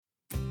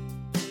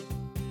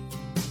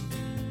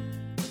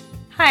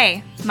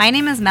Hi, my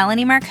name is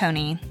Melanie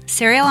Marconi,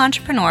 serial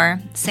entrepreneur,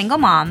 single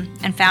mom,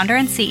 and founder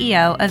and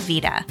CEO of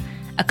Vita,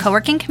 a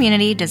co-working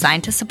community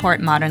designed to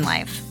support modern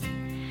life.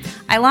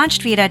 I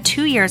launched Vita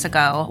 2 years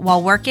ago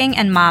while working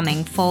and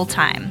momming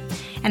full-time,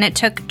 and it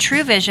took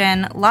true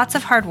vision, lots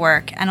of hard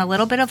work, and a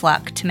little bit of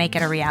luck to make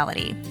it a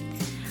reality.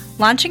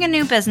 Launching a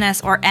new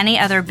business or any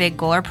other big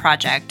goal or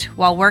project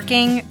while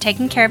working,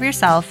 taking care of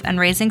yourself,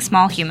 and raising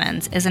small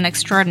humans is an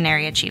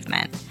extraordinary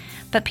achievement.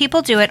 But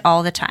people do it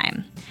all the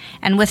time.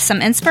 And with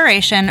some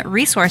inspiration,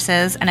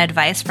 resources, and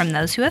advice from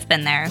those who have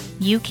been there,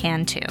 you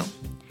can too.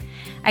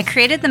 I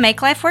created the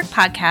Make Life Work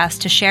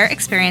podcast to share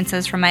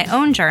experiences from my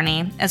own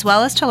journey, as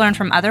well as to learn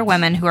from other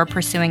women who are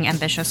pursuing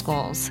ambitious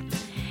goals.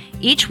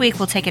 Each week,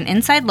 we'll take an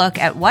inside look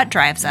at what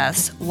drives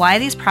us, why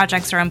these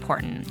projects are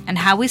important, and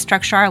how we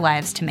structure our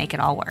lives to make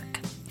it all work.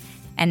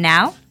 And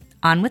now,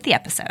 on with the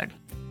episode.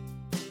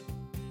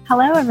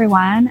 Hello,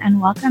 everyone, and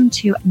welcome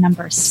to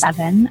number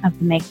 7 of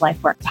the Make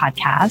Life Work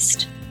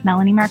podcast.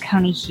 Melanie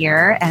Marconi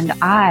here, and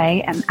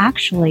I am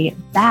actually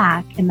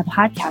back in the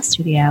podcast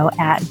studio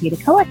at Vita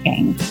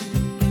Co-working.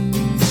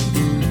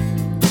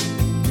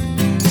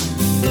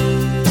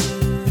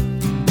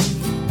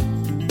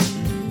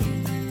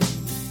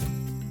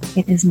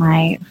 It is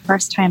my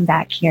first time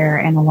back here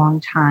in a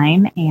long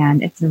time,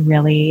 and it's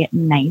really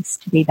nice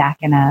to be back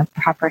in a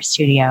proper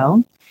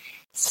studio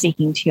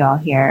speaking to you all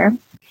here.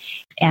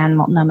 And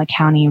Multnomah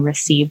County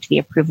received the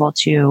approval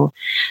to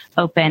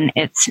open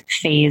its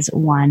phase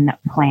 1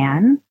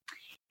 plan.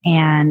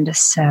 And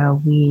so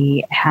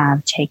we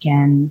have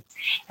taken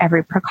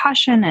every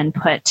precaution and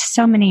put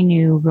so many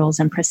new rules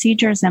and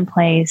procedures in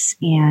place.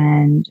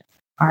 And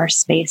our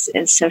space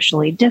is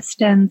socially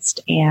distanced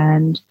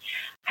and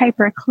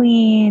hyper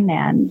clean.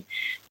 And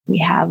we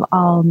have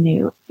all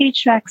new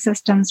HVAC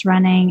systems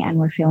running, and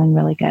we're feeling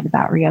really good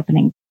about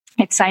reopening.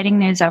 Exciting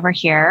news over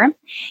here.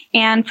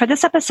 And for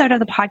this episode of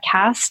the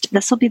podcast,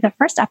 this will be the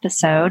first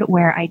episode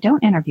where I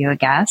don't interview a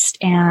guest.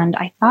 And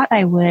I thought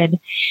I would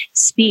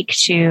speak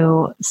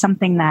to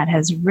something that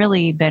has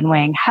really been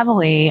weighing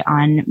heavily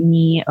on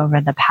me over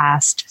the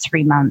past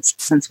 3 months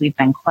since we've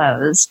been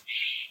closed.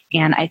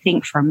 And I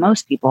think for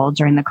most people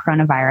during the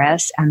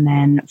coronavirus, and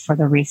then for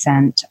the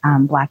recent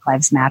Black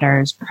Lives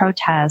Matters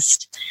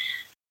protest,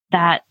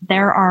 that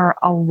there are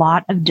a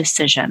lot of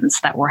decisions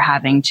that we're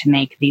having to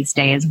make these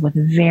days with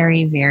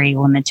very, very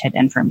limited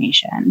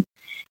information.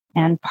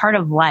 And part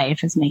of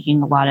life is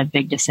making a lot of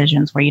big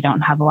decisions where you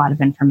don't have a lot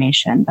of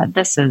information. But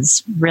this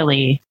has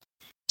really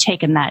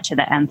taken that to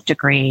the nth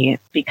degree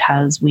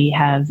because we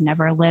have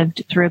never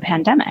lived through a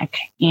pandemic.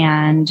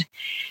 And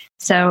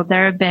so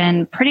there have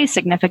been pretty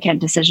significant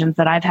decisions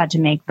that I've had to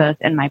make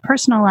both in my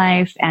personal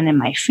life and in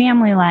my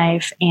family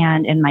life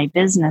and in my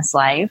business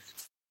life.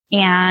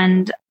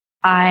 And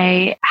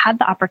I had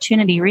the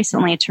opportunity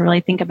recently to really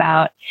think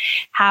about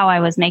how I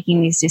was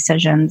making these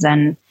decisions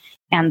and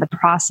the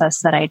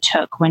process that I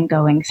took when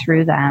going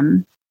through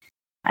them.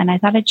 And I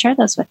thought I'd share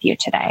those with you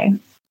today.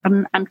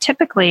 I'm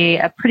typically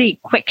a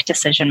pretty quick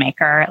decision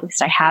maker, at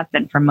least I have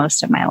been for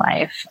most of my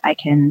life. I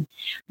can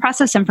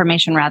process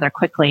information rather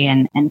quickly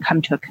and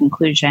come to a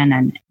conclusion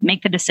and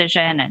make the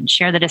decision and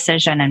share the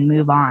decision and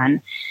move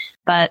on.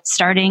 But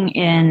starting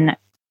in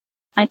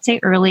I'd say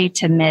early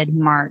to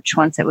mid-March,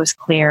 once it was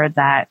clear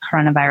that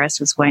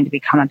coronavirus was going to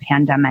become a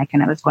pandemic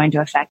and it was going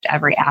to affect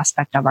every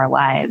aspect of our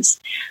lives,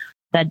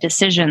 the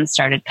decisions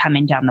started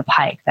coming down the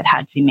pike that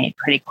had to be made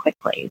pretty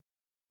quickly.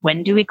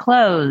 When do we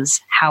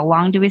close? How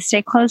long do we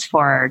stay closed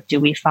for?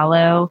 Do we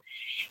follow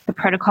the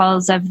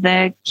protocols of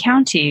the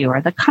county or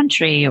the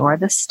country or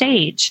the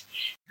state?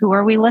 Who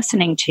are we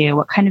listening to?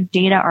 What kind of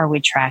data are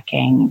we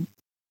tracking?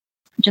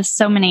 Just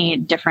so many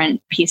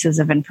different pieces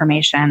of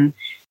information.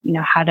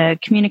 How to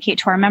communicate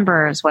to our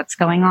members what's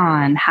going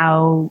on,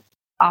 how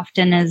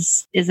often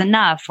is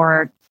enough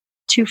or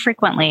too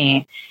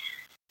frequently.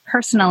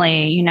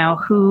 Personally,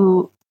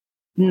 who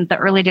in the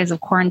early days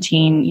of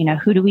quarantine,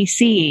 who do we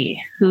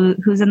see?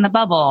 Who's in the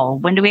bubble?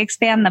 When do we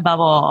expand the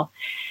bubble?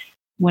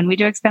 When we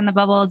do expand the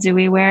bubble, do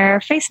we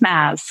wear face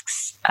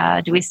masks?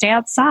 Do we stay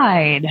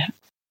outside?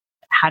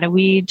 How do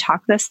we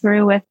talk this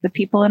through with the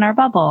people in our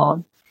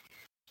bubble?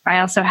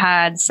 I also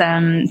had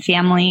some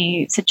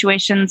family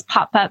situations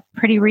pop up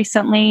pretty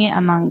recently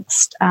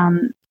amongst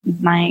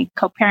my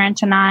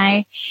co-parent and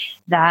I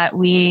that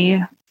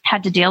we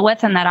had to deal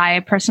with and that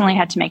I personally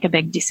had to make a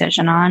big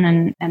decision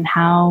on and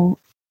how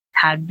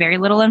had very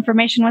little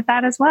information with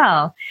that as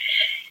well.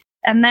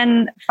 And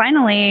then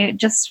finally,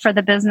 just for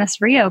the business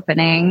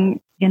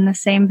reopening in the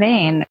same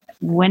vein,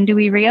 when do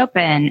we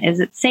reopen? Is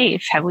it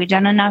safe? Have we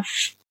done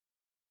enough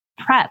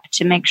prep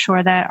to make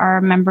sure that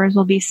our members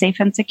will be safe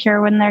and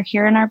secure when they're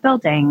here in our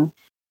building?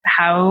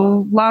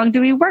 How long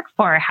do we work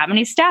for? How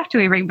many staff do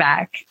we bring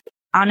back?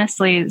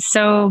 Honestly,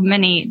 so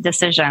many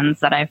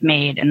decisions that I've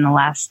made in the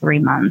last 3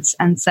 months.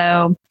 And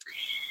so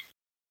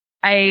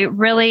I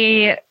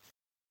really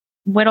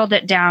whittled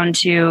it down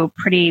to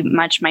pretty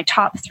much my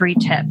top 3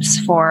 tips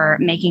for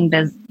making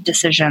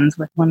decisions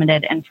with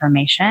limited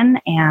information.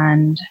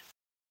 And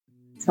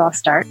so I'll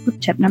start with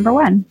tip number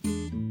 1.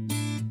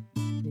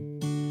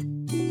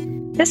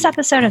 This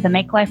episode of the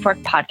Make Life Work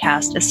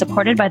podcast is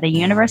supported by the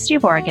University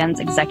of Oregon's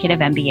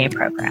Executive MBA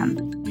program.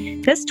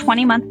 This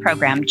 20-month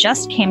program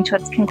just came to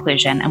its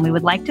conclusion, and we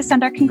would like to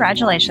send our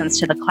congratulations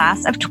to the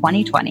class of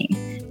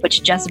 2020,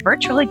 which just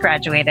virtually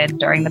graduated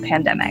during the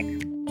pandemic.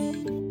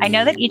 I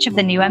know that each of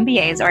the new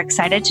MBAs are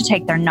excited to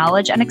take their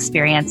knowledge and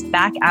experience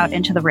back out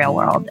into the real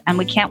world, and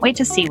we can't wait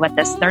to see what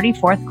this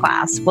 34th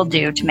class will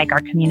do to make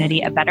our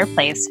community a better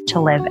place to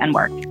live and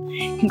work.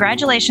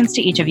 Congratulations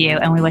to each of you,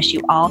 and we wish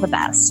you all the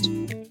best.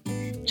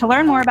 To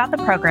learn more about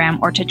the program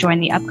or to join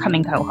the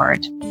upcoming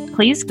cohort,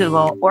 please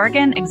Google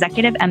Oregon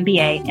Executive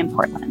MBA in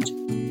Portland.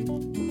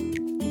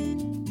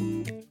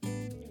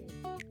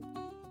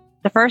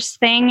 The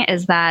first thing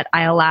is that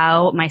I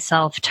allow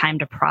myself time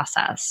to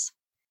process.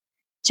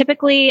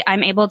 Typically,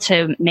 I'm able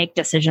to make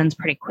decisions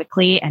pretty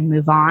quickly and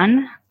move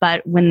on,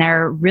 but when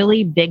they're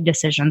really big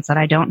decisions that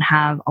I don't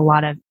have a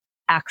lot of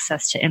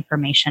access to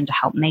information to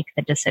help make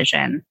the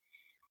decision,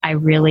 I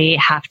really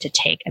have to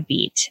take a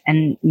beat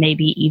and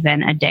maybe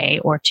even a day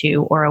or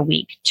two or a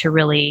week to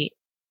really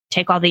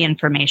take all the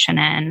information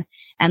in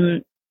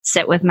and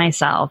sit with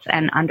myself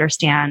and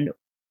understand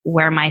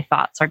where my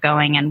thoughts are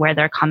going and where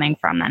they're coming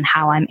from and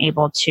how I'm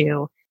able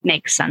to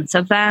make sense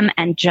of them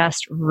and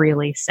just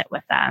really sit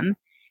with them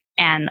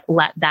and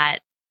let that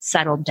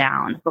settle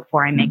down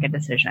before I make a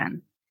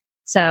decision.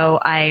 So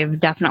I've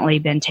definitely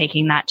been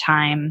taking that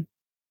time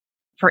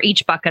for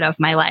each bucket of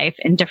my life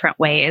in different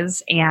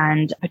ways.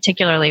 And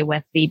particularly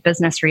with the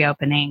business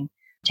reopening,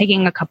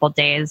 taking a couple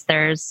days,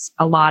 there's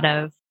a lot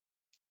of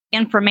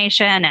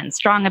information and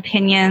strong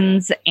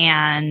opinions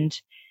and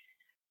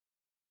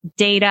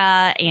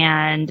data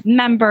and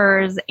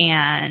members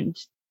and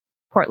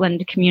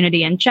Portland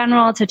community in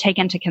general to take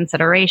into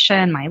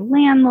consideration, my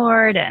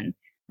landlord and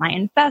my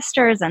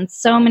investors and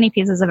so many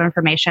pieces of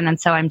information.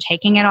 And so I'm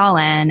taking it all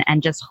in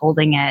and just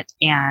holding it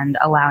and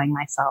allowing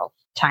myself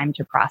time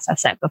to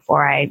process it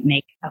before I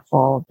make a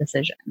full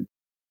decision.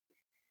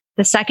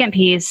 The second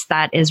piece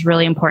that is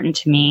really important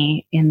to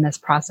me in this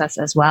process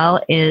as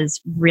well is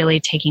really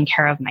taking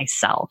care of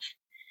myself.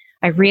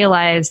 I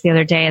realized the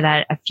other day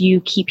that a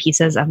few key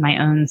pieces of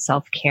my own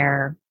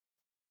self-care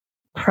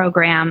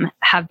program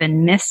have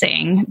been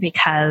missing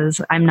because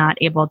I'm not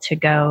able to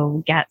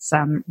go get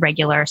some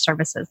regular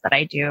services that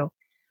I do.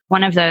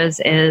 One of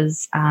those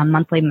is a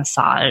monthly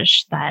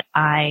massage that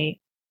I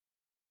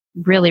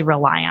really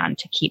rely on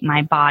to keep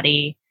my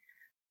body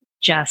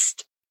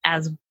just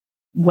as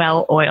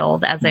well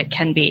oiled as it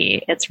can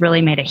be. It's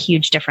really made a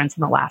huge difference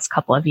in the last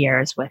couple of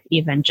years with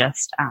even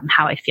just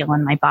how I feel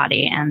in my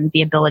body and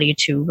the ability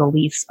to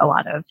release a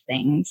lot of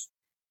things.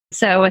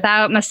 So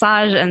without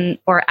massage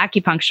or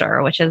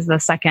acupuncture, which is the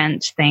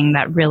second thing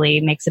that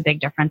really makes a big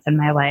difference in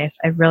my life,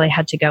 I really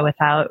had to go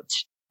without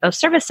those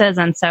services.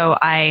 And so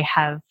I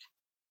have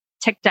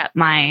ticked up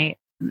my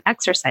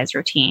exercise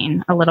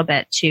routine a little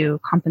bit to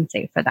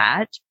compensate for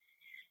that.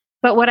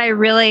 But what I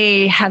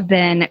really have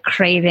been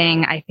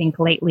craving, I think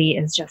lately,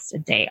 is just a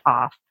day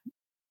off.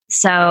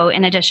 So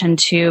in addition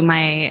to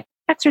my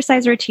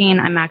exercise routine,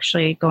 I'm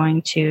actually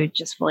going to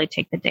just fully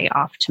take the day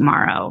off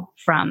tomorrow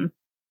from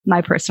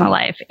my personal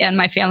life and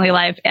my family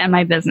life and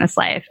my business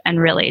life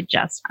and really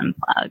just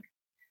unplug. I'm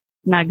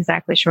not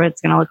exactly sure what it's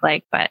going to look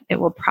like, but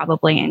it will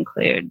probably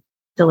include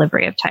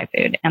delivery of Thai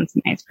food and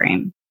some ice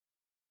cream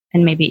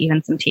and maybe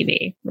even some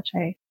TV, which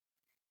I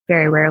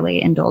very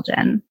rarely indulge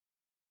in.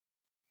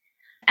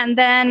 And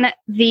then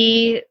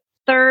the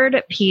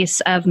third piece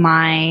of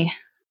my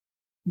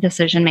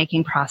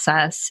decision-making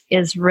process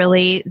is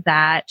really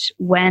that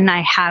when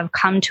I have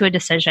come to a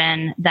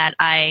decision that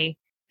I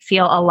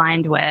feel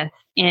aligned with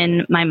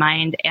in my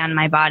mind and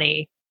my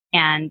body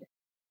and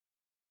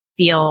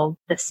feel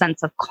the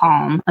sense of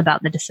calm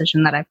about the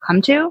decision that I've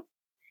come to,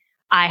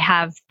 I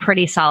have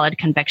pretty solid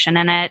conviction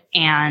in it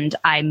and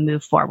I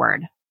move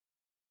forward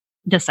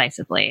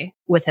decisively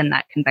within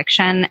that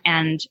conviction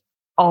and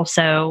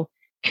also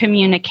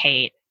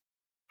communicate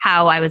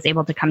how I was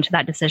able to come to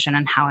that decision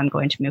and how I'm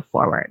going to move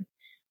forward.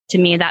 To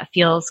me, that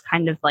feels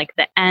kind of like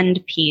the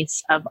end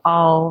piece of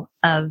all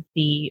of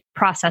the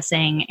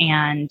processing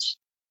and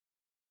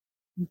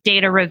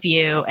data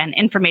review and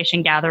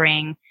information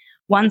gathering.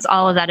 Once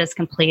all of that is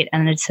complete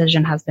and the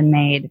decision has been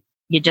made,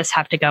 you just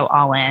have to go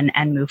all in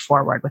and move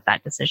forward with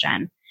that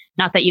decision.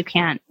 Not that you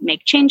can't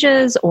make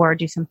changes or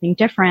do something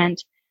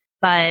different,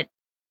 but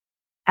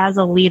as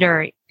a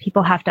leader,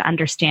 people have to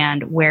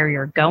understand where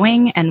you're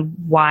going and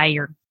why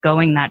you're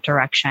going that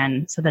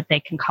direction so that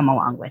they can come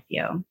along with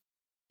you.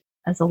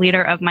 As a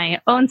leader of my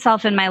own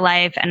self in my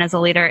life and as a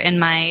leader in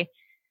my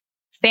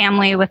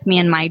family with me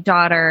and my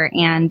daughter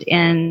and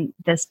in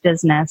this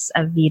business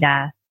of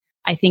Vita,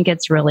 I think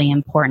it's really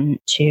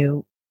important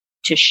to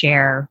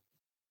share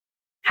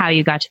how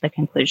you got to the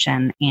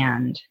conclusion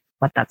and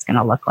what that's going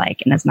to look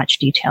like in as much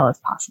detail as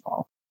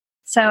possible.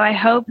 So I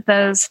hope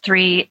those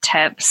 3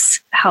 tips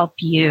help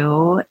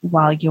you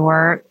while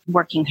you're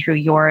working through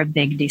your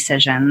big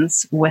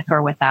decisions with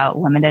or without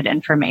limited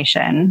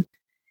information.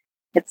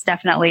 it's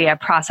definitely a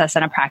process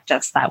and a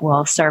practice that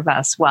will serve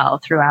us well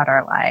throughout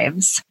our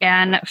lives.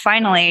 And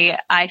finally,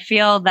 I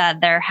feel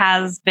that there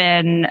has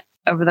been,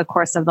 over the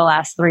course of the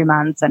last 3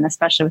 months, and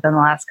especially within the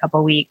last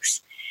couple of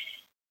weeks,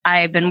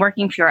 I've been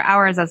working fewer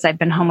hours as I've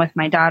been home with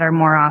my daughter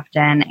more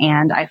often.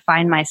 And I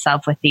find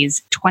myself with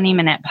these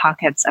 20-minute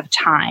pockets of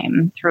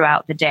time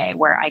throughout the day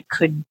where I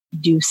could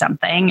do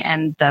something.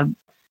 And the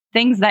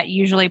things that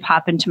usually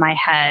pop into my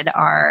head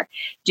are,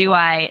 do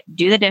I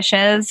do the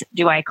dishes?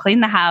 Do I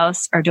clean the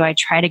house? Or do I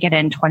try to get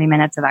in 20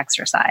 minutes of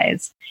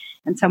exercise?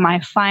 And so my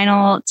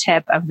final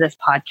tip of this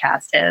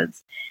podcast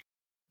is,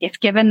 if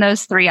given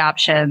those 3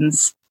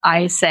 options,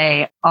 I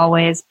say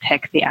always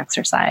pick the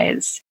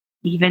exercise.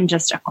 Even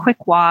just a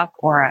quick walk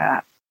or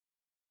a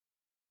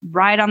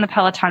ride on the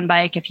Peloton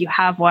bike if you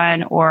have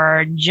one,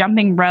 or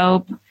jumping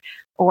rope,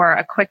 or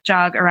a quick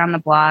jog around the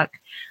block.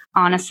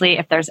 Honestly,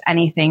 if there's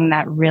anything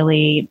that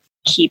really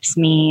keeps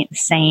me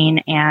sane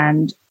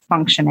and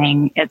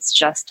functioning, it's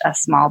just a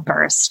small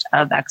burst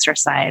of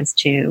exercise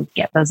to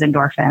get those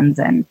endorphins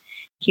and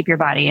keep your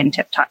body in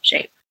tip-top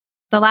shape.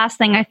 The last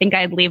thing I think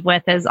I'd leave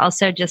with is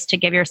also just to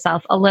give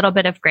yourself a little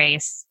bit of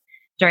grace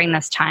during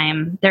this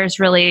time. There's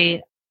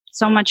really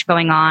so much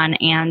going on,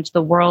 and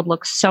the world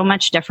looks so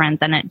much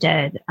different than it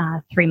did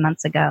 3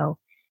 months ago.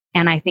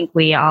 And I think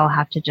we all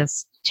have to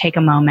just take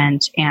a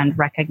moment and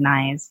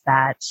recognize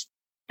that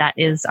that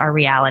is our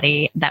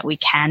reality, that we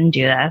can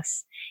do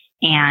this,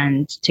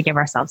 and to give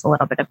ourselves a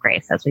little bit of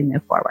grace as we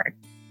move forward.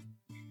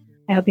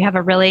 I hope you have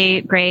a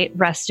really great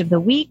rest of the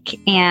week,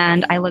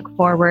 and I look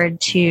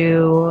forward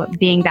to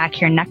being back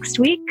here next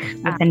week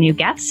with a new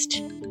guest,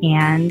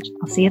 and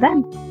I'll see you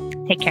then.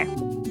 Take care.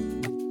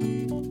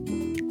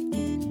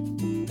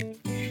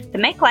 The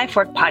Make Life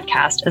Work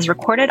podcast is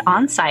recorded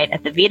on site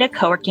at the Vita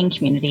co-working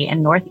community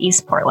in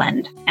Northeast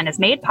Portland and is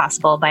made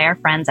possible by our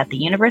friends at the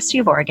University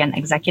of Oregon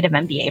Executive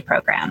MBA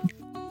program.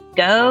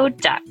 Go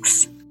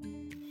Ducks!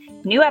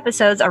 New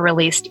episodes are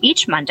released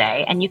each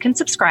Monday, and you can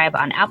subscribe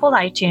on Apple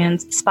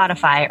iTunes,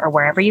 Spotify, or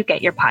wherever you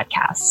get your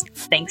podcasts.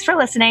 Thanks for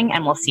listening,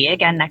 and we'll see you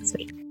again next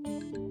week.